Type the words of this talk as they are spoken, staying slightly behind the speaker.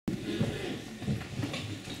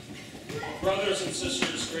Brothers and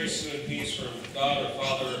sisters, grace and peace from God our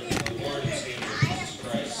Father, our Lord and Savior, Jesus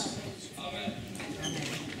Christ. Amen.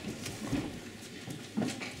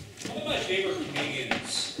 One of my favorite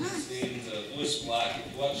comedians is named Louis Black.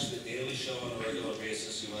 If you watch The Daily Show on a regular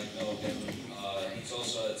basis, you might know him. He's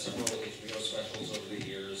also had several HBO specials over the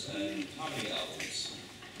years and comedy albums.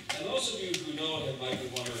 And those of you who know him might be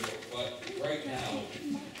wondering what right now,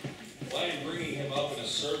 why I'm bringing him up in a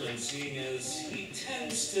sermon, seeing as he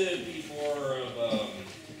tends to be more of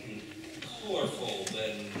colorful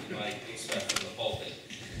than you might expect from the pulpit.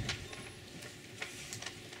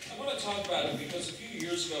 I want to talk about it because a few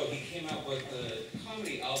years ago he came out with a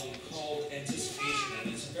comedy album called Anticipation,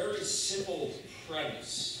 and it's a very simple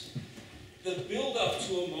premise. The build-up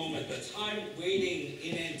to a moment, the time waiting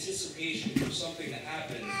in anticipation for something to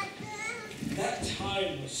happen, that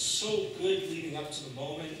time was so good leading up to the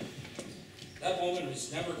moment. That moment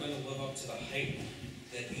was never going to live up to the hype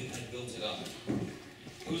that you had built it up.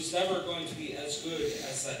 It was never going to be as good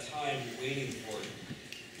as that time waiting for it.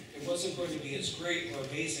 It wasn't going to be as great or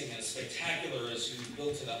amazing, as spectacular as you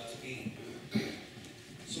built it up to be.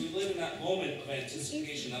 So we live in that moment of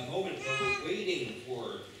anticipation, that moment where we're waiting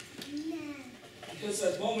for it. Because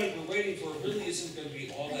that moment we're waiting for really isn't going to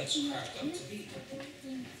be all that's cracked up to be.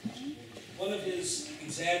 One of his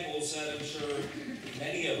examples that I'm sure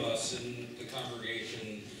many of us in the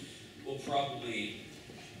congregation will probably,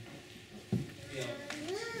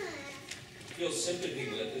 feel sympathy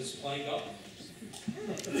with is playing golf.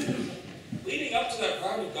 Leading up to that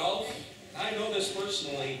round of golf, I know this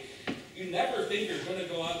personally, you never think you're going to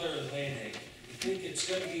go out there and lay an egg. You think it's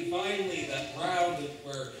going to be finally that round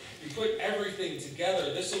where you put everything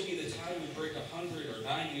together. This will be the time you break 100 or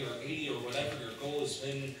 90 or 80 or whatever your goal has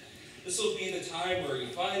been. This will be the time where you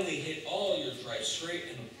finally hit all your drives straight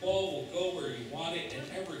and the ball will go where you want it and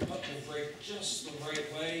every putt will break just the right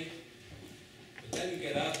way. But then you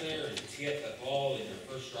get out there and tee up that ball and your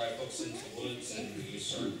first drive hooks into the woods and you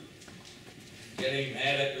start getting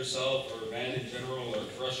mad at yourself or mad in general or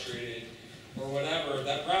frustrated or whatever.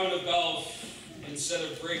 That round of golf, instead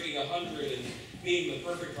of breaking 100 and being the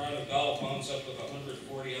perfect round of golf, winds up with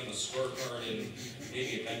 140 on the scorecard and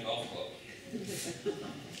maybe a bent golf club.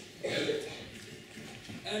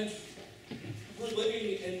 And we're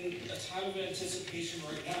living in a time of anticipation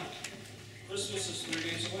right now. Christmas is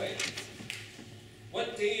 3 days away.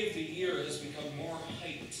 What day of the year has become more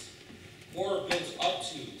hyped, more built up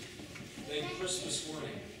to than Christmas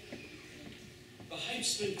morning? The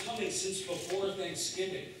hype's been coming since before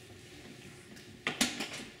Thanksgiving.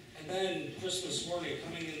 And then Christmas morning,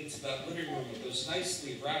 coming into that living room with those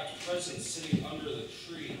nicely wrapped presents sitting under the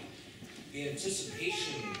tree. The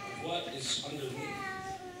anticipation of what is underneath.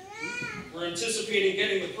 We're anticipating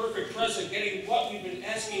getting the perfect present, getting what we've been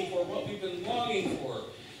asking for, what we've been longing for.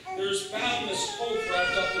 There's boundless hope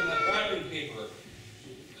wrapped up in that wrapping paper,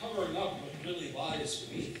 covering up what really lies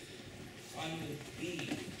beneath. Finally be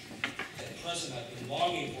that present I've been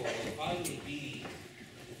longing for, will finally be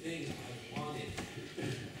the thing I've wanted.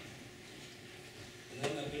 And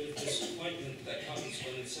then that bit of disappointment that comes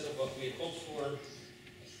when instead of what we had hoped for,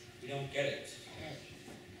 we don't get it.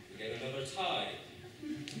 We get another tie,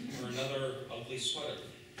 or another ugly sweater,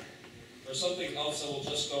 or something else that will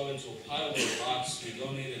just go into a pile of rocks to be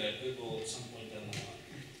donated at Goodwill at some point down the line.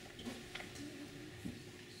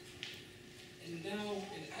 And now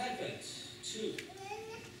in Advent, too,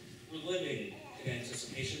 we're living in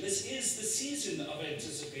anticipation. This is the season of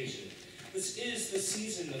anticipation. This is the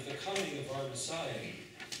season of the coming of our Messiah.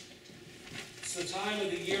 It's the time of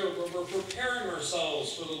the year where we're preparing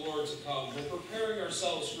ourselves for the Lord to come. We're preparing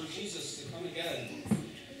ourselves for Jesus to come again.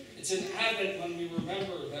 It's in Advent when we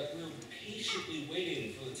remember that we're patiently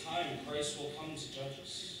waiting for the time Christ will come to judge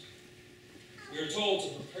us. We are told to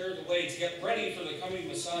prepare the way, to get ready for the coming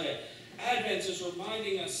Messiah. Advent is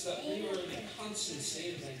reminding us that we are in a constant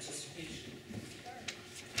state of anticipation.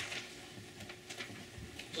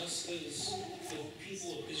 Just as the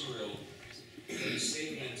people of Israel in a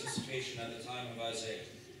state of anticipation at the time of Isaiah.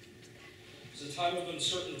 It's a time of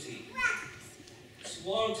uncertainty. It's a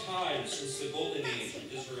long time since the golden age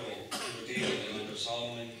of Israel under David and under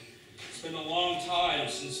Solomon. It's been a long time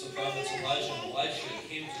since the prophets Elijah and Elisha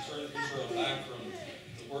came to turn Israel back from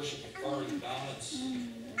the worship of foreign gods.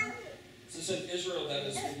 This is an Israel that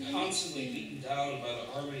has been constantly beaten down by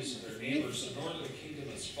the armies of their neighbors. The northern kingdom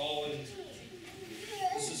has fallen.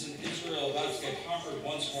 This is an Israel about to get conquered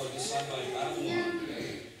once more, this time by Babylon.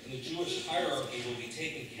 And the Jewish hierarchy will be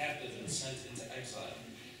taken captive and sent into exile.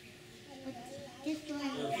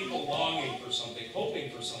 There are people longing for something,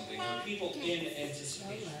 hoping for something. There are people in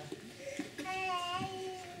anticipation.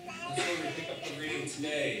 That's where we pick up the reading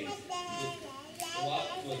today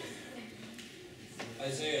with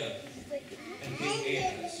Isaiah and King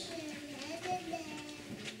Ahaz.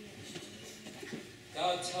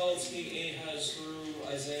 God tells King Ahaz through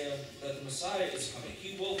Isaiah that the Messiah is coming.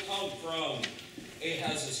 He will come from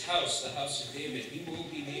Ahaz's house, the house of David. He will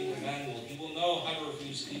be named Emmanuel. He will know how to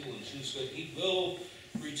refuse evil and choose good. He will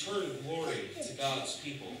return glory to God's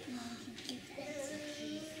people.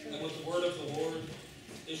 And with the word of the Lord,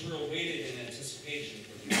 Israel waited in anticipation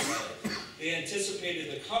for the Messiah. They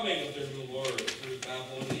anticipated the coming of their new Lord through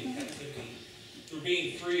Babylonian captivity, through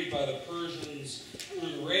being freed by the Persians, through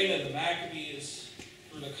the reign of the Maccabees,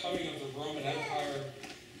 through the coming of the Roman Empire,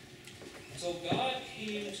 until God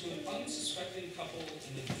came to an unsuspecting couple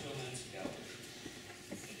in the hinterlands of Galilee.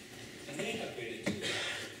 And they had waited too.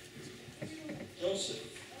 Joseph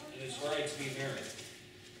and his bride-to-be Mary.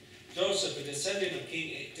 Joseph, a descendant of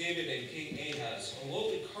King David and King Ahaz, a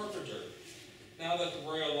lowly carpenter, now that the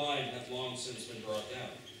royal line had long since been brought down.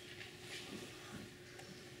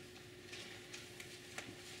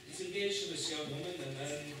 He's engaged to this young woman, and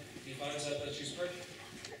then he finds out that she's pregnant.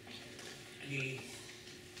 And he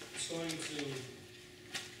is going to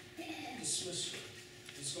dismiss her.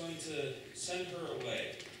 He's going to send her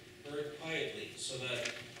away very quietly so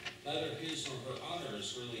that neither his nor her honor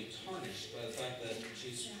is really tarnished by the fact that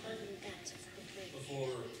she's pregnant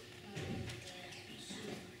before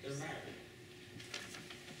they're married.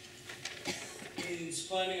 He's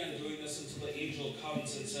planning on doing this until the angel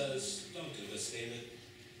comes and says, "Don't do this, David."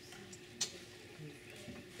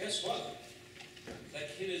 Guess what?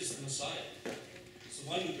 That kid is the Messiah. It's the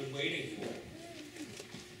one you've been waiting for.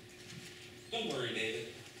 Don't worry, David.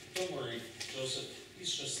 Don't worry, Joseph.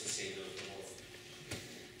 He's just the Savior of the world.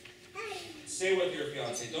 Stay with your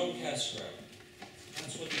fiancée. Don't cast her out.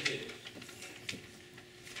 That's what he did.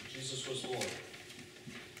 Jesus was born.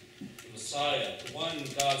 The Messiah, the one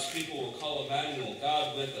God's people will call Emmanuel,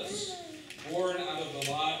 God with us. Born out of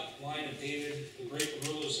the line of David, the great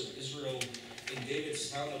rulers of Israel, in David's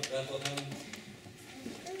town of Bethlehem.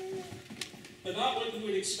 But not what you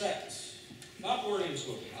would expect. Not born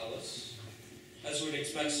into a palace, as you would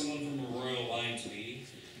expect someone from a royal line to be.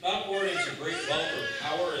 Not born into great wealth or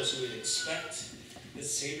power, as you would expect the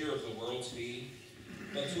Savior of the world to be.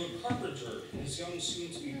 But to a carpenter and his young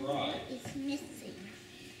soon-to-be bride. It's missing.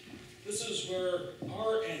 This is where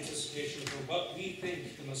our anticipation for what we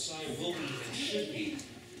think the Messiah will be and should be,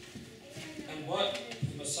 and what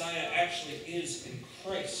the Messiah actually is in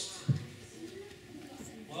Christ,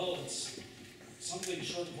 well, it's something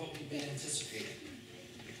short of what we've been anticipating.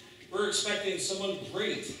 We're expecting someone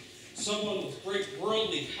great, someone with great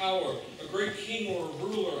worldly power, a great king or a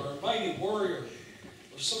ruler, or a mighty warrior,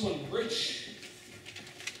 or someone rich.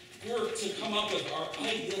 If we were to come up with our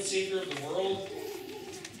ideal Savior of the world,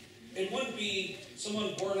 it wouldn't be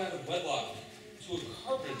someone born out of wedlock to a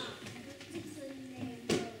carpenter.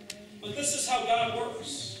 But this is how God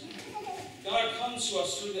works. God comes to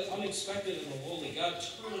us through the unexpected and the lowly. God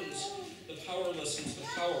turns the powerless into the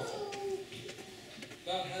powerful.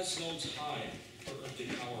 God has no time for earthly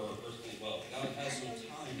power or earthly wealth. God has no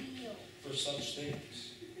time for such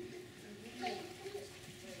things.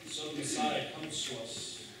 So the Messiah comes to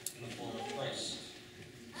us in the form of Christ.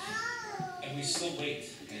 And we still wait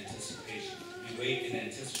in anticipation. We wait in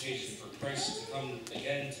anticipation for Christ to come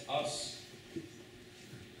again to us.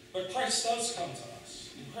 But Christ does come to us.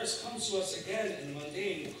 And Christ comes to us again in the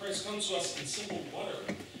mundane. Christ comes to us in simple water,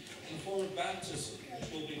 in the form of baptism, which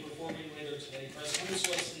we'll be performing later today. Christ comes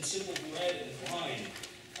to us in simple bread and wine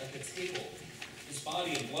at the table, his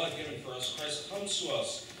body and blood given for us. Christ comes to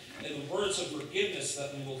us in the words of forgiveness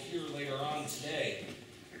that we will hear later on today.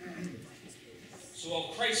 So while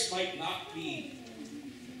Christ might not be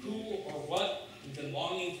who or what we've been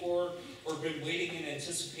longing for or been waiting in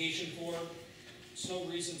anticipation for, it's no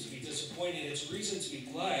reason to be disappointed. It's a reason to be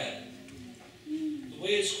glad. The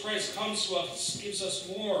way as Christ comes to us gives us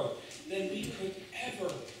more than we could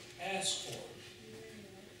ever ask for.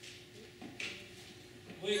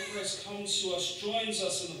 The way Christ comes to us joins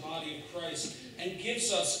us in the body of Christ and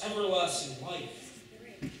gives us everlasting life.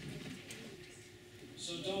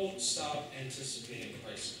 So don't stop anticipating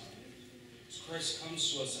Christ's coming. As Christ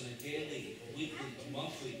comes to us on a daily, a weekly, a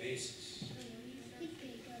monthly basis.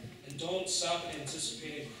 And don't stop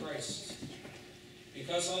anticipating Christ.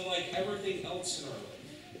 Because unlike everything else in our life,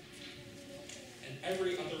 and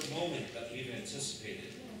every other moment that we've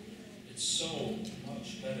anticipated, it's so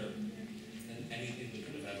much better than anything we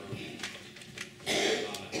could have ever been.